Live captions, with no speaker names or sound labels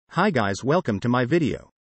Hi guys, welcome to my video.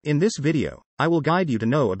 In this video, I will guide you to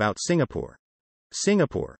know about Singapore.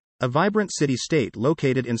 Singapore, a vibrant city-state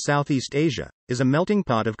located in Southeast Asia, is a melting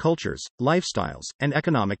pot of cultures, lifestyles, and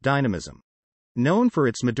economic dynamism. Known for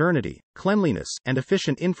its modernity, cleanliness, and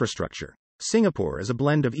efficient infrastructure, Singapore is a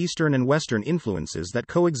blend of Eastern and Western influences that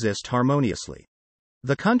coexist harmoniously.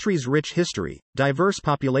 The country's rich history, diverse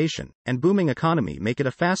population, and booming economy make it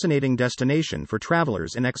a fascinating destination for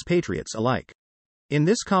travelers and expatriates alike. In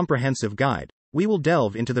this comprehensive guide, we will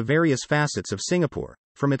delve into the various facets of Singapore,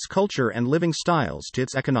 from its culture and living styles to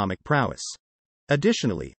its economic prowess.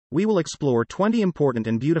 Additionally, we will explore 20 important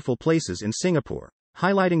and beautiful places in Singapore,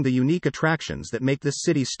 highlighting the unique attractions that make this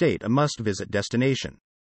city-state a must-visit destination.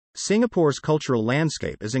 Singapore's cultural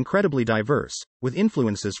landscape is incredibly diverse, with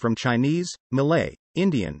influences from Chinese, Malay,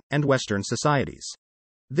 Indian, and Western societies.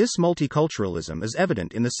 This multiculturalism is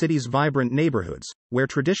evident in the city's vibrant neighborhoods, where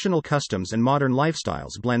traditional customs and modern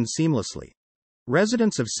lifestyles blend seamlessly.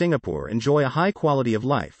 Residents of Singapore enjoy a high quality of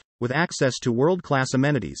life, with access to world-class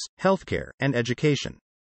amenities, healthcare, and education.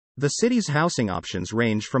 The city's housing options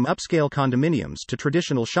range from upscale condominiums to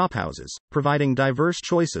traditional shophouses, providing diverse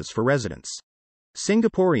choices for residents.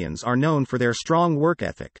 Singaporeans are known for their strong work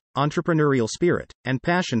ethic, entrepreneurial spirit, and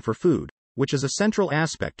passion for food, which is a central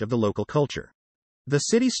aspect of the local culture. The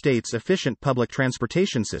city-state's efficient public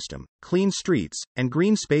transportation system, clean streets, and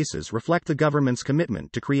green spaces reflect the government's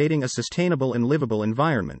commitment to creating a sustainable and livable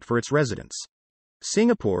environment for its residents.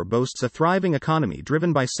 Singapore boasts a thriving economy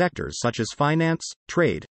driven by sectors such as finance,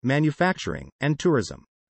 trade, manufacturing, and tourism.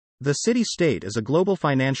 The city-state is a global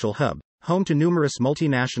financial hub, home to numerous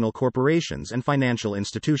multinational corporations and financial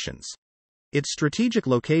institutions. Its strategic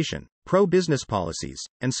location, pro-business policies,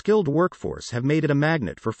 and skilled workforce have made it a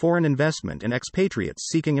magnet for foreign investment and expatriates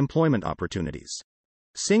seeking employment opportunities.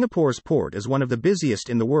 Singapore's port is one of the busiest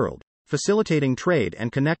in the world, facilitating trade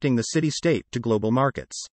and connecting the city-state to global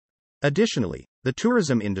markets. Additionally, the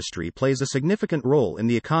tourism industry plays a significant role in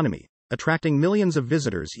the economy, attracting millions of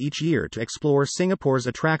visitors each year to explore Singapore's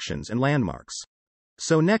attractions and landmarks.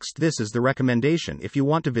 So next, this is the recommendation if you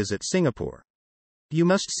want to visit Singapore. You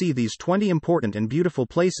must see these 20 important and beautiful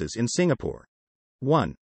places in Singapore.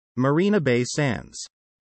 1. Marina Bay Sands.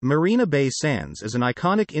 Marina Bay Sands is an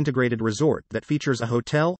iconic integrated resort that features a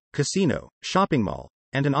hotel, casino, shopping mall,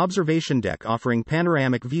 and an observation deck offering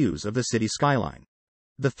panoramic views of the city skyline.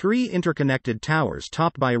 The three interconnected towers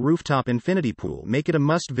topped by a rooftop infinity pool make it a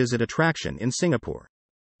must-visit attraction in Singapore.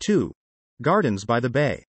 2. Gardens by the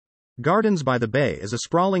Bay. Gardens by the Bay is a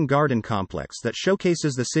sprawling garden complex that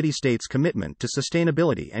showcases the city-state's commitment to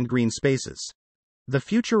sustainability and green spaces. The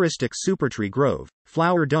futuristic Supertree Grove,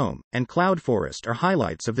 Flower Dome, and Cloud Forest are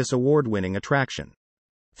highlights of this award-winning attraction.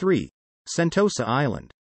 3. Sentosa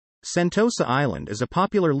Island. Sentosa Island is a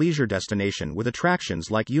popular leisure destination with attractions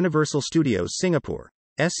like Universal Studios Singapore,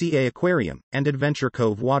 SEA Aquarium, and Adventure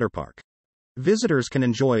Cove Waterpark. Visitors can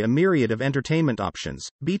enjoy a myriad of entertainment options,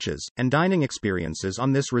 beaches, and dining experiences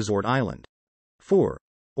on this resort island. 4.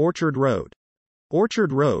 Orchard Road.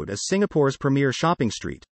 Orchard Road is Singapore's premier shopping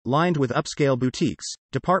street, lined with upscale boutiques,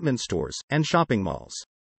 department stores, and shopping malls.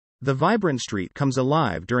 The vibrant street comes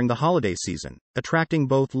alive during the holiday season, attracting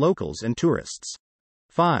both locals and tourists.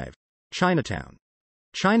 5. Chinatown.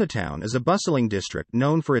 Chinatown is a bustling district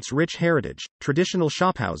known for its rich heritage, traditional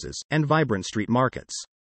shophouses, and vibrant street markets.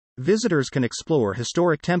 Visitors can explore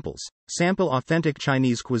historic temples, sample authentic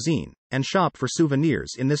Chinese cuisine, and shop for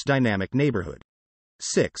souvenirs in this dynamic neighborhood.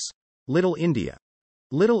 6. Little India.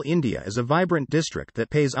 Little India is a vibrant district that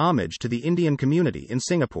pays homage to the Indian community in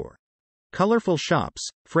Singapore. Colorful shops,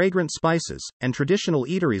 fragrant spices, and traditional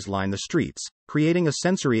eateries line the streets, creating a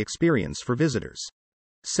sensory experience for visitors.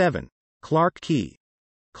 7. Clarke Quay.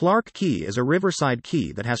 Clarke Quay is a riverside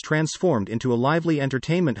quay that has transformed into a lively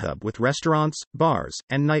entertainment hub with restaurants, bars,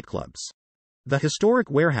 and nightclubs. The historic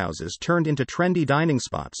warehouses turned into trendy dining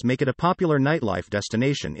spots make it a popular nightlife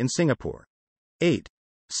destination in Singapore. 8.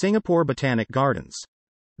 Singapore Botanic Gardens.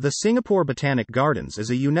 The Singapore Botanic Gardens is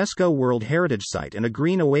a UNESCO World Heritage Site and a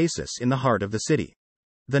green oasis in the heart of the city.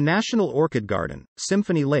 The National Orchid Garden,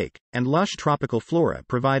 Symphony Lake, and lush tropical flora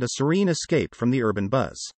provide a serene escape from the urban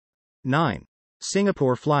buzz. 9.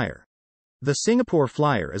 Singapore Flyer. The Singapore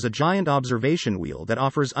Flyer is a giant observation wheel that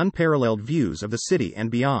offers unparalleled views of the city and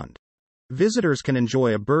beyond. Visitors can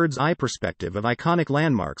enjoy a bird's-eye perspective of iconic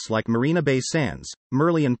landmarks like Marina Bay Sands,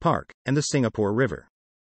 Merlion Park, and the Singapore River.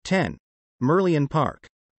 10. Merlion Park.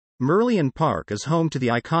 Merlion Park is home to the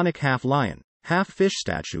iconic half-lion, half-fish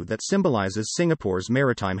statue that symbolizes Singapore's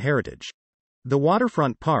maritime heritage. The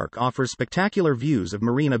waterfront park offers spectacular views of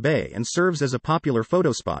Marina Bay and serves as a popular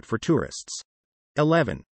photo spot for tourists.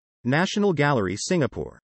 11. National Gallery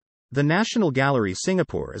Singapore. The National Gallery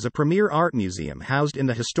Singapore is a premier art museum housed in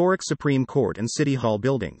the historic Supreme Court and City Hall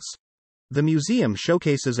buildings. The museum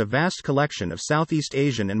showcases a vast collection of Southeast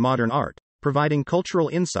Asian and modern art, providing cultural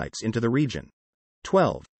insights into the region.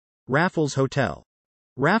 12. Raffles Hotel.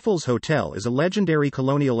 Raffles Hotel is a legendary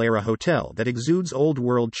colonial-era hotel that exudes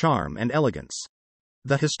old-world charm and elegance.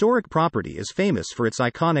 The historic property is famous for its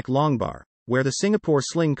iconic long bar, where the Singapore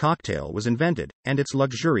Sling cocktail was invented, and its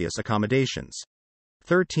luxurious accommodations.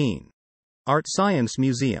 13. Art Science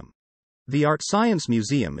Museum. The Art Science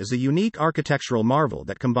Museum is a unique architectural marvel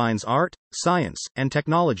that combines art, science, and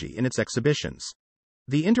technology in its exhibitions.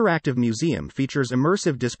 The interactive museum features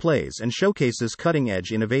immersive displays and showcases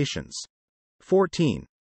cutting-edge innovations. 14.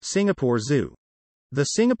 Singapore Zoo. The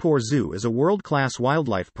Singapore Zoo is a world-class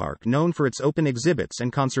wildlife park known for its open exhibits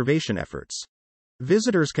and conservation efforts.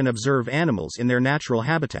 Visitors can observe animals in their natural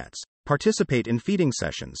habitats, participate in feeding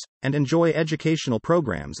sessions, and enjoy educational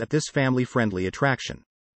programs at this family-friendly attraction.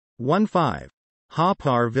 15. Ha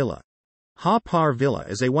Par Villa. Ha Par Villa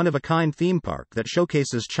is a one-of-a-kind theme park that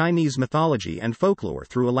showcases Chinese mythology and folklore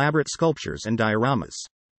through elaborate sculptures and dioramas.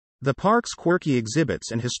 The park's quirky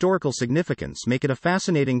exhibits and historical significance make it a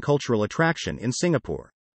fascinating cultural attraction in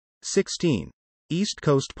Singapore. 16. East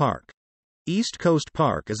Coast Park. East Coast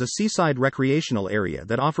Park is a seaside recreational area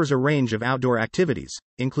that offers a range of outdoor activities,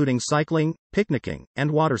 including cycling, picnicking, and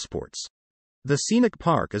water sports. The scenic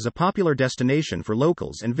park is a popular destination for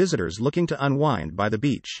locals and visitors looking to unwind by the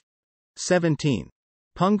beach. 17.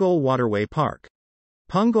 Punggol Waterway Park.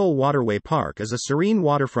 Punggol Waterway Park is a serene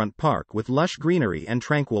waterfront park with lush greenery and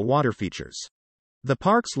tranquil water features. The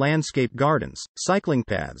park's landscape gardens, cycling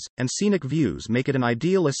paths, and scenic views make it an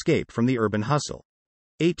ideal escape from the urban hustle.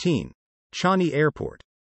 18. Changi Airport.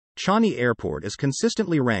 Changi Airport is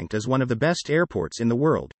consistently ranked as one of the best airports in the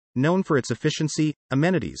world, known for its efficiency,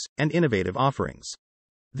 amenities, and innovative offerings.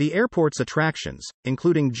 The airport's attractions,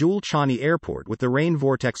 including Jewel Changi Airport with the Rain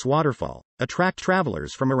Vortex waterfall, attract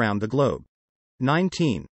travelers from around the globe.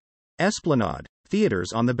 19. Esplanade,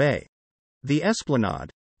 Theatres on the Bay. The Esplanade,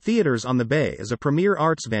 Theatres on the Bay is a premier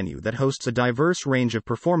arts venue that hosts a diverse range of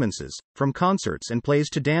performances, from concerts and plays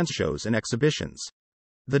to dance shows and exhibitions.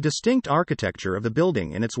 The distinct architecture of the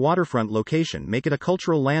building and its waterfront location make it a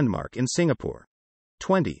cultural landmark in Singapore.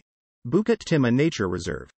 20. Bukit Timah Nature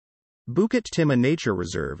Reserve. Bukit Timah Nature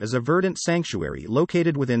Reserve is a verdant sanctuary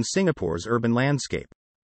located within Singapore's urban landscape.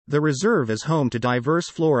 The reserve is home to diverse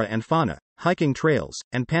flora and fauna, hiking trails,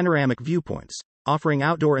 and panoramic viewpoints, offering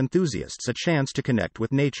outdoor enthusiasts a chance to connect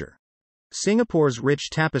with nature. Singapore's rich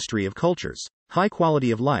tapestry of cultures, high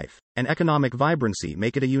quality of life, and economic vibrancy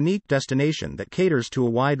make it a unique destination that caters to a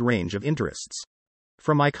wide range of interests.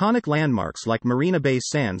 From iconic landmarks like Marina Bay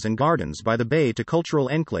Sands and Gardens by the Bay to cultural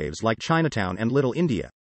enclaves like Chinatown and Little India,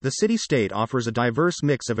 the city-state offers a diverse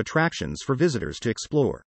mix of attractions for visitors to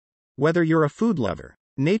explore. Whether you're a food lover,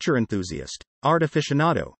 nature enthusiast, art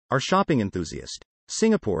aficionado, or shopping enthusiast,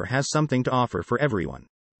 Singapore has something to offer for everyone.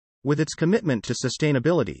 With its commitment to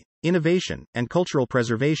sustainability, innovation, and cultural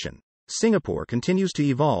preservation, Singapore continues to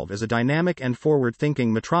evolve as a dynamic and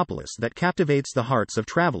forward-thinking metropolis that captivates the hearts of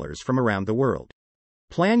travelers from around the world.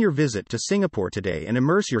 Plan your visit to Singapore today and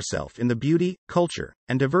immerse yourself in the beauty, culture,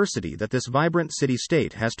 and diversity that this vibrant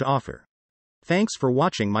city-state has to offer. Thanks for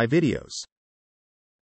watching my videos.